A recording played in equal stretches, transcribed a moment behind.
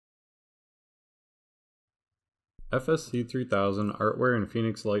FSC 3000 Artware and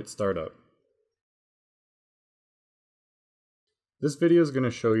Phoenix Lite Startup. This video is going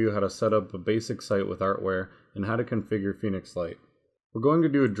to show you how to set up a basic site with Artware and how to configure Phoenix Lite. We're going to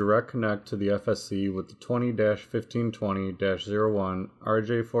do a direct connect to the FSC with the 20-1520-01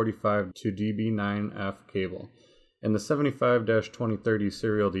 RJ45 to DB9F cable and the 75-2030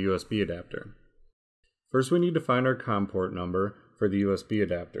 serial to USB adapter. First, we need to find our COM port number for the USB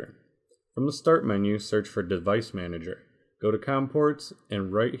adapter. From the Start menu, search for Device Manager. Go to COM ports,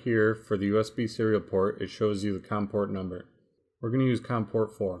 and right here for the USB serial port, it shows you the COM port number. We're going to use COM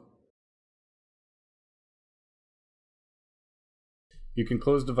port 4. You can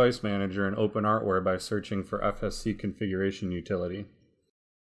close Device Manager and open Artware by searching for FSC configuration utility.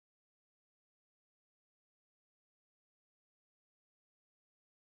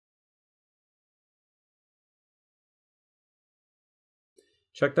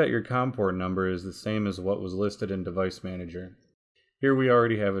 Check that your COM port number is the same as what was listed in Device Manager. Here we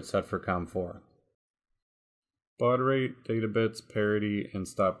already have it set for COM 4. Baud rate, data bits, parity, and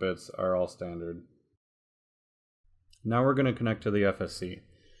stop bits are all standard. Now we're going to connect to the FSC.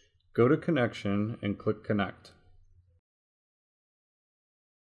 Go to Connection and click Connect.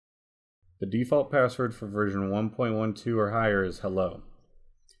 The default password for version 1.12 or higher is hello.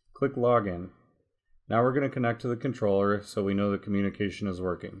 Click Login. Now we're going to connect to the controller so we know the communication is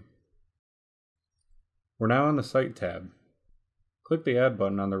working. We're now on the Site tab. Click the Add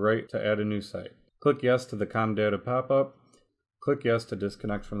button on the right to add a new site. Click Yes to the COM data pop-up. Click Yes to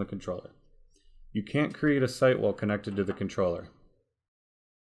disconnect from the controller. You can't create a site while connected to the controller.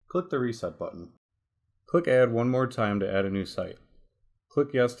 Click the Reset button. Click Add one more time to add a new site.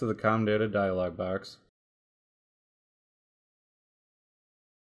 Click Yes to the COM data dialog box.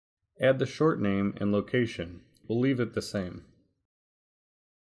 Add the short name and location. We'll leave it the same.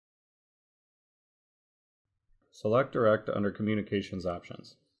 Select Direct under Communications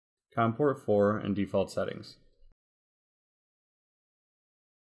Options. COM port 4 and Default Settings.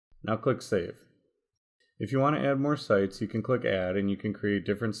 Now click Save. If you want to add more sites, you can click Add and you can create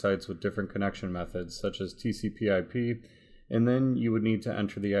different sites with different connection methods such as TCP/IP, and then you would need to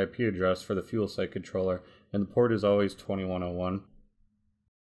enter the IP address for the fuel site controller, and the port is always 2101.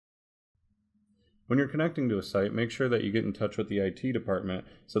 When you're connecting to a site, make sure that you get in touch with the IT department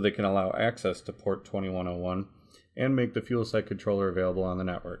so they can allow access to port 2101 and make the fuel site controller available on the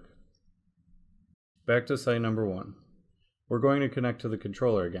network. Back to site number 1. We're going to connect to the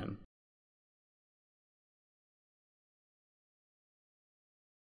controller again.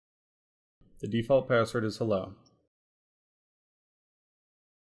 The default password is hello.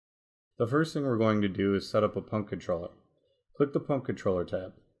 The first thing we're going to do is set up a pump controller. Click the Pump Controller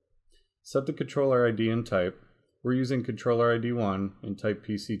tab. Set the controller ID and type. We're using controller ID 1 and type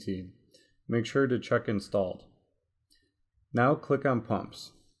PCT. Make sure to check Installed. Now click on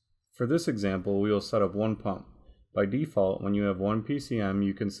Pumps. For this example, we will set up one pump. By default, when you have one PCM,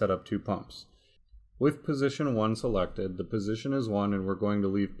 you can set up 2 pumps. With position 1 selected, the position is 1 and we're going to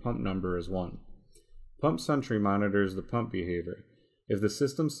leave pump number as 1. Pump Sentry monitors the pump behavior. If the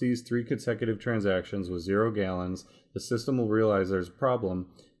system sees 3 consecutive transactions with 0 gallons, the system will realize there's a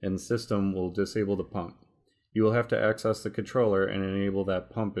problem and the system will disable the pump. You will have to access the controller and enable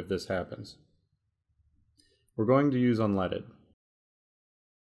that pump if this happens. We're going to use unleaded.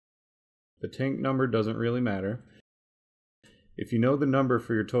 The tank number doesn't really matter. If you know the number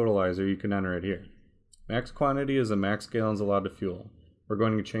for your totalizer, you can enter it here. Max quantity is the max gallons allowed to fuel. We're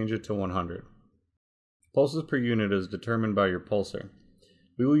going to change it to 100. Pulses per unit is determined by your pulser.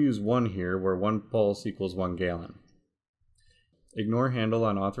 We will use 1 here, where 1 pulse equals 1 gallon. Ignore handle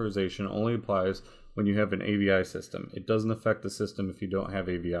on authorization only applies when you have an AVI system. It doesn't affect the system if you don't have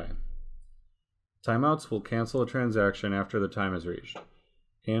AVI. Timeouts will cancel a transaction after the time is reached.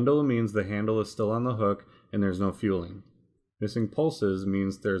 Handle means the handle is still on the hook and there's no fueling. Missing pulses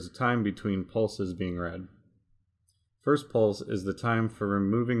means there's a time between pulses being read. First pulse is the time for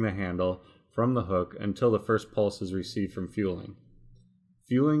removing the handle from the hook until the first pulse is received from fueling.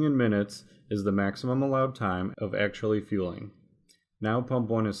 Fueling in minutes is the maximum allowed time of actually fueling. Now pump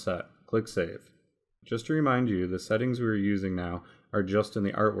 1 is set. Click Save. Just to remind you, the settings we are using now are just in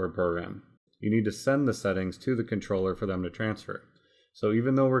the Artware program. You need to send the settings to the controller for them to transfer. So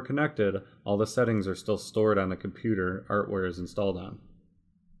even though we're connected, all the settings are still stored on the computer Artware is installed on.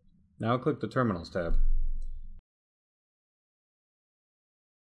 Now click the Terminals tab.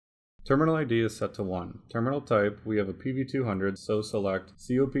 Terminal ID is set to 1. Terminal type, we have a PV200, so select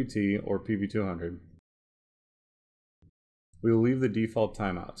COPT or PV200. We will leave the default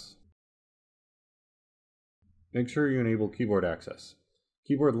timeouts. Make sure you enable keyboard access.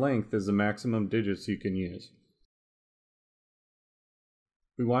 Keyboard length is the maximum digits you can use.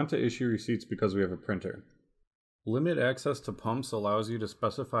 We want to issue receipts because we have a printer. Limit access to pumps allows you to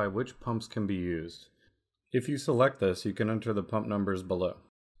specify which pumps can be used. If you select this, you can enter the pump numbers below.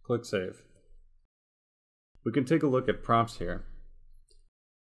 Click Save. We can take a look at prompts here.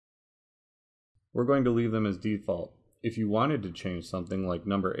 We're going to leave them as default. If you wanted to change something like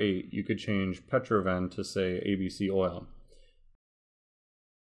number 8, you could change Petroven to say ABC Oil.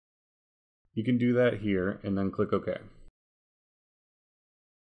 You can do that here and then click OK.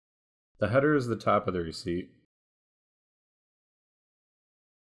 The header is the top of the receipt.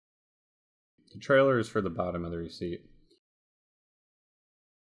 The trailer is for the bottom of the receipt.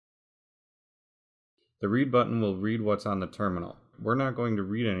 The read button will read what's on the terminal. We're not going to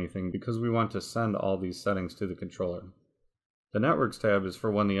read anything because we want to send all these settings to the controller. The Networks tab is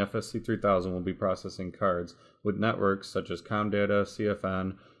for when the FSC 3000 will be processing cards with networks such as Comdata,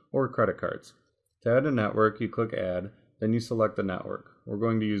 CFN, or credit cards. To add a network, you click Add, then you select the network. We're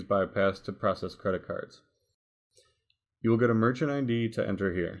going to use Bypass to process credit cards. You will get a merchant ID to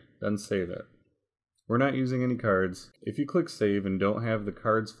enter here, then save it. We're not using any cards. If you click Save and don't have the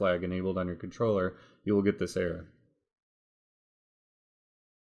cards flag enabled on your controller, you will get this error.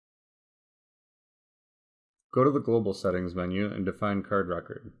 Go to the Global Settings menu and define card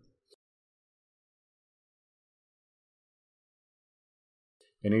record.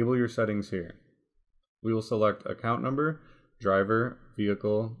 Enable your settings here. We will select account number, driver,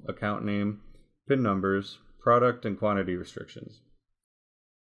 vehicle, account name, PIN numbers, product and quantity restrictions.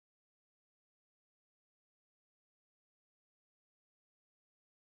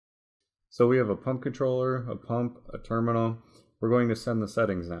 So we have a pump controller, a pump, a terminal. We're going to send the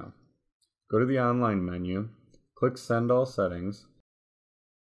settings now. Go to the online menu, click Send All Settings.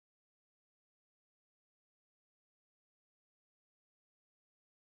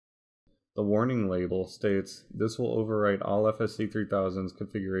 The warning label states this will overwrite all FSC 3000's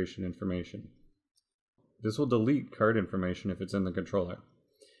configuration information. This will delete card information if it's in the controller.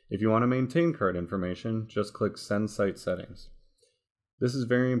 If you want to maintain card information, just click Send Site Settings. This is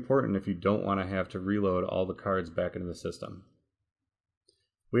very important if you don't want to have to reload all the cards back into the system.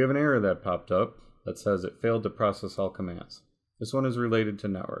 We have an error that popped up that says it failed to process all commands. This one is related to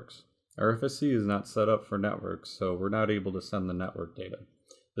networks. Our FSC is not set up for networks, so we're not able to send the network data.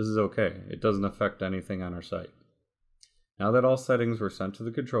 This is okay. It doesn't affect anything on our site. Now that all settings were sent to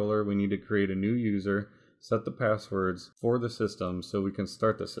the controller, we need to create a new user, set the passwords for the system so we can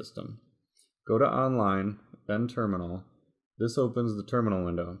start the system. Go to Online, then Terminal. This opens the terminal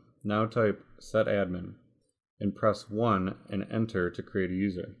window. Now type set admin and press 1 and enter to create a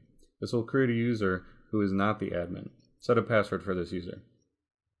user. This will create a user who is not the admin. Set a password for this user.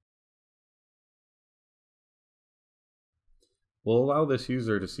 We'll allow this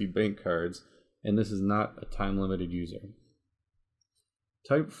user to see bank cards, and this is not a time-limited user.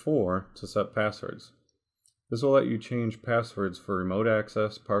 Type 4 to set passwords. This will let you change passwords for remote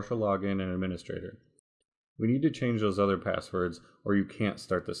access, partial login, and administrator. We need to change those other passwords or you can't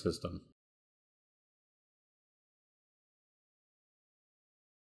start the system.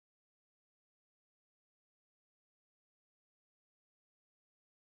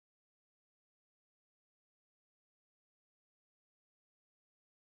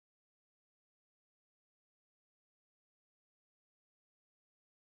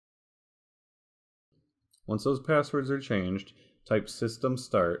 Once those passwords are changed, type System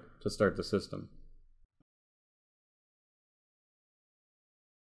Start to start the system.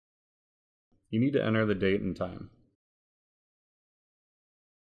 You need to enter the date and time.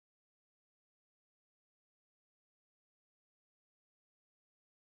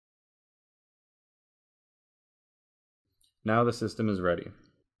 Now the system is ready.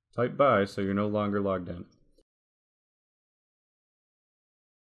 Type Bye so you're no longer logged in.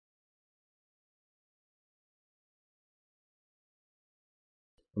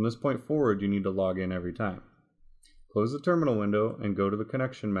 From this point forward, you need to log in every time. Close the terminal window and go to the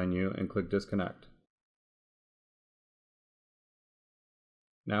connection menu and click Disconnect.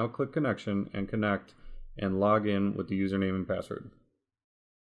 Now click Connection and connect and log in with the username and password.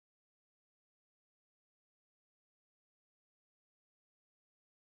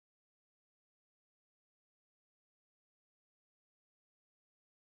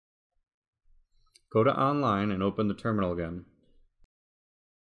 Go to Online and open the terminal again.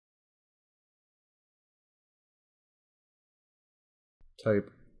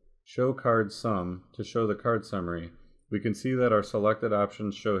 Type Show Card Sum to show the card summary. We can see that our selected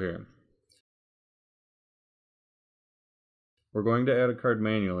options show here. We're going to add a card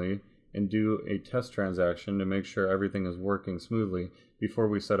manually and do a test transaction to make sure everything is working smoothly before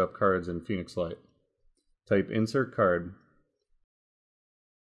we set up cards in Phoenix Lite. Type Insert Card.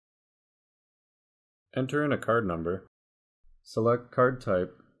 Enter in a card number. Select card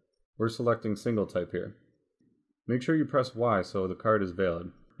type. We're selecting single type here. Make sure you press Y so the card is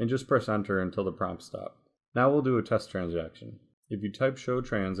valid, and just press enter until the prompt stops. Now we'll do a test transaction. If you type show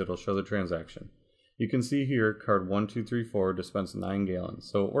trans, it'll show the transaction. You can see here card 1234 dispensed 9 gallons,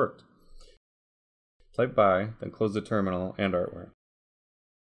 so it worked. Type buy, then close the terminal and Artware.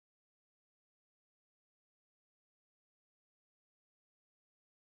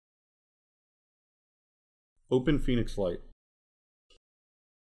 Open Phoenix Lite.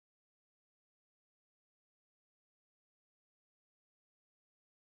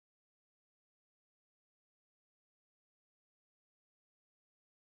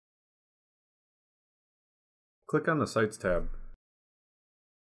 Click on the Sites tab.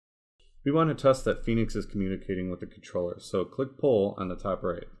 We want to test that Phoenix is communicating with the controller, so click Pull on the top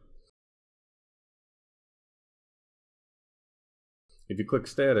right. If you click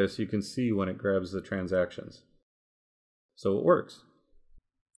Status, you can see when it grabs the transactions. So it works.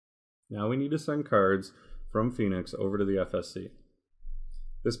 Now we need to send cards from Phoenix over to the FSC.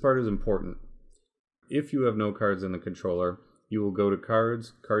 This part is important. If you have no cards in the controller, you will go to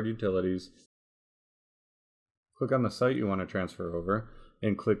Cards, Card Utilities, click on the site you want to transfer over,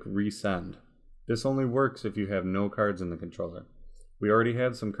 and click Resend. This only works if you have no cards in the controller. We already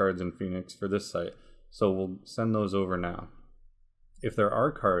had some cards in Phoenix for this site, so we'll send those over now. If there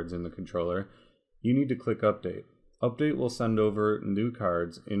are cards in the controller, you need to click Update. Update will send over new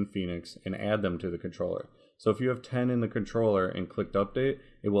cards in Phoenix and add them to the controller. So if you have 10 in the controller and clicked Update,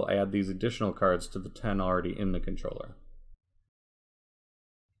 it will add these additional cards to the 10 already in the controller.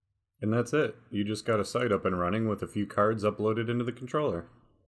 And that's it. You just got a site up and running with a few cards uploaded into the controller.